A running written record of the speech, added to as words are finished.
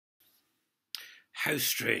How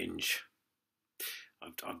strange.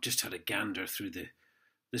 I've just had a gander through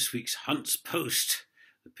this week's Hunt's Post,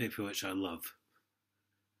 the paper which I love.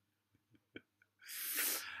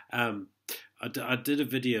 I did a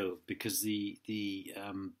video because the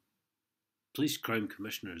Police Crime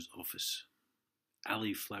Commissioner's Office,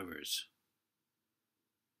 Ali Flowers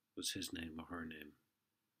was his name or her name.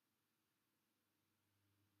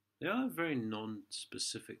 They all have very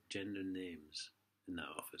non-specific gender names in that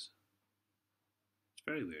office. It's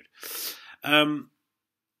very weird.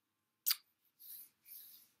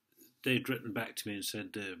 They'd written back to me and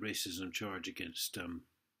said the racism charge against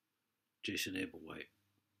Jason Ablewhite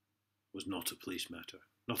was not a police matter,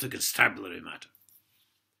 not a constabulary matter.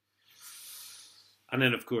 And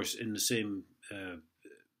then, of course, in the same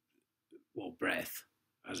breath,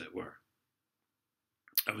 as it were,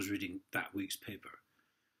 I was reading that week's paper,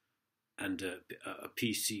 and a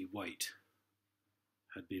PC White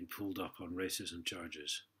had been pulled up on racism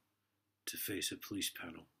charges to face a police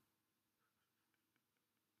panel.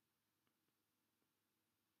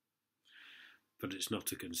 But it's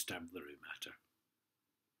not a constabulary matter.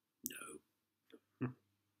 No.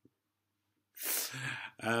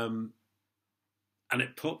 And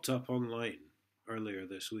it popped up online earlier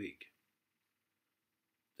this week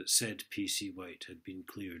that said PC White had been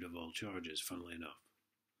cleared of all charges, funnily enough.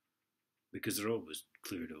 Because they're always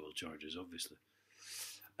cleared of all charges, obviously.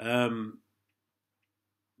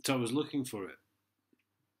 So I was looking for it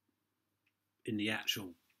in the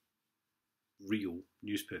actual real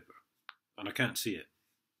newspaper, and I can't see it.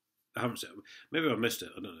 I haven't seen it. Maybe I missed it,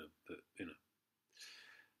 I don't know, but you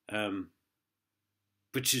know.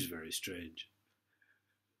 Which is very strange.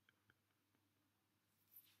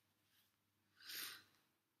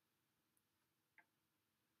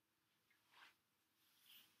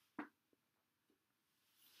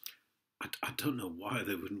 I don't know why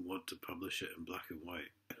they wouldn't want to publish it in black and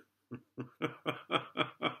white.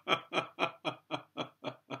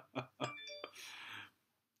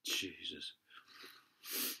 Jesus.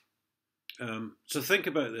 So think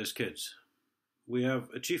about this, kids. We have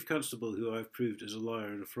a chief constable who I've proved is a liar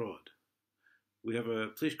and a fraud. We have a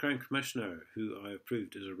police crime commissioner who I have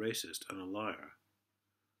proved is a racist and a liar.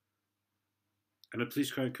 And a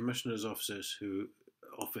police crime commissioner's office who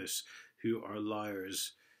are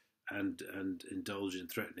liars and indulge in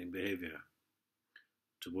threatening behaviour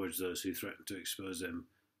towards those who threaten to expose them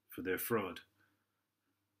for their fraud.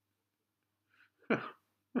 God.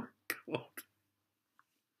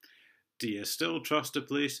 Do you still trust the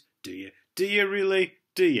police? Do you? Do you really?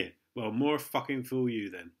 Do you? Well, more fucking fool you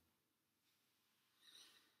then.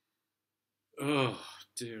 Oh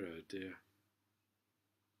dear, oh dear.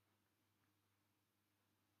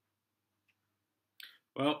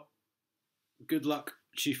 Well, good luck,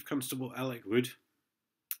 Chief Constable Alec Wood,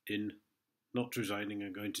 in not resigning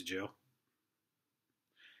and going to jail.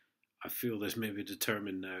 I feel this may be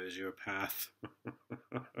determined now as your path.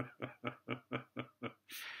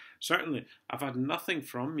 Certainly, I've had nothing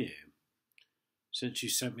from you since you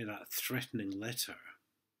sent me that threatening letter,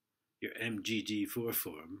 your MGD4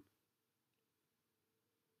 form.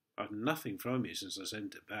 I've had nothing from you since I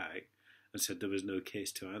sent it back and said there was no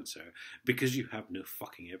case to answer, because you have no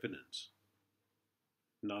fucking evidence.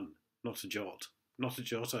 None. Not a jot. Not a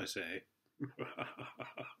jot, I say.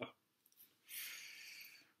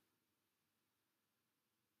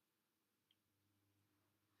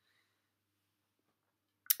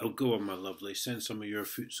 Oh, go on, my lovely. Send some of your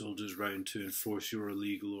foot soldiers round to enforce your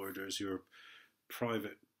illegal orders, your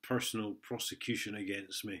private, personal prosecution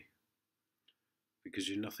against me. Because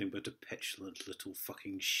you're nothing but a petulant little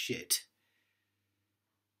fucking shit.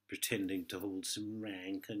 Pretending to hold some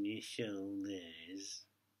rank on your shoulders.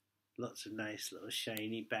 Lots of nice little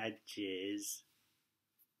shiny badges.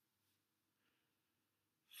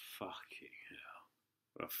 Fucking hell.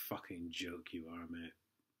 What a fucking joke you are, mate.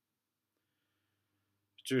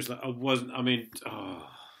 Seriously, I wasn't going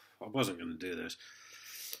to do this.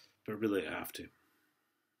 But really I have to.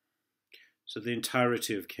 So the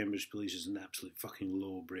entirety of Cambridge Police is an absolute fucking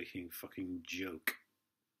law-breaking fucking joke.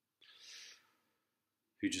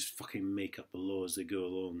 Who just fucking make up the law as they go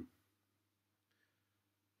along.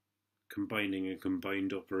 Combining and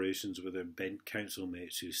combined operations with their bent council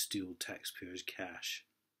mates who steal taxpayers' cash.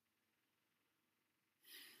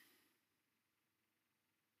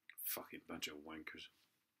 Fucking bunch of wankers.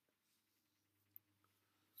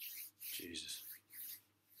 Jesus.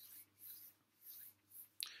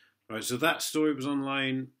 Right, so that story was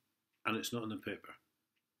online and it's not in the paper.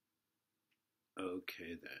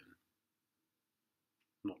 Okay then.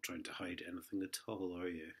 Not trying to hide anything at all, are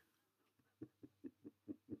you?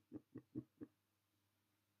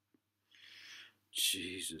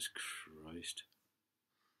 Jesus Christ.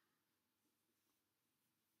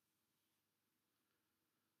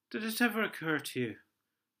 Did it ever occur to you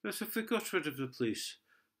that if we got rid of the police,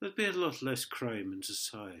 there'd be a lot less crime in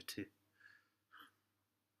society?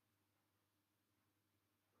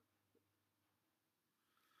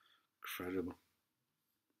 Incredible.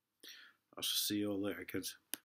 I shall see you all later, kids.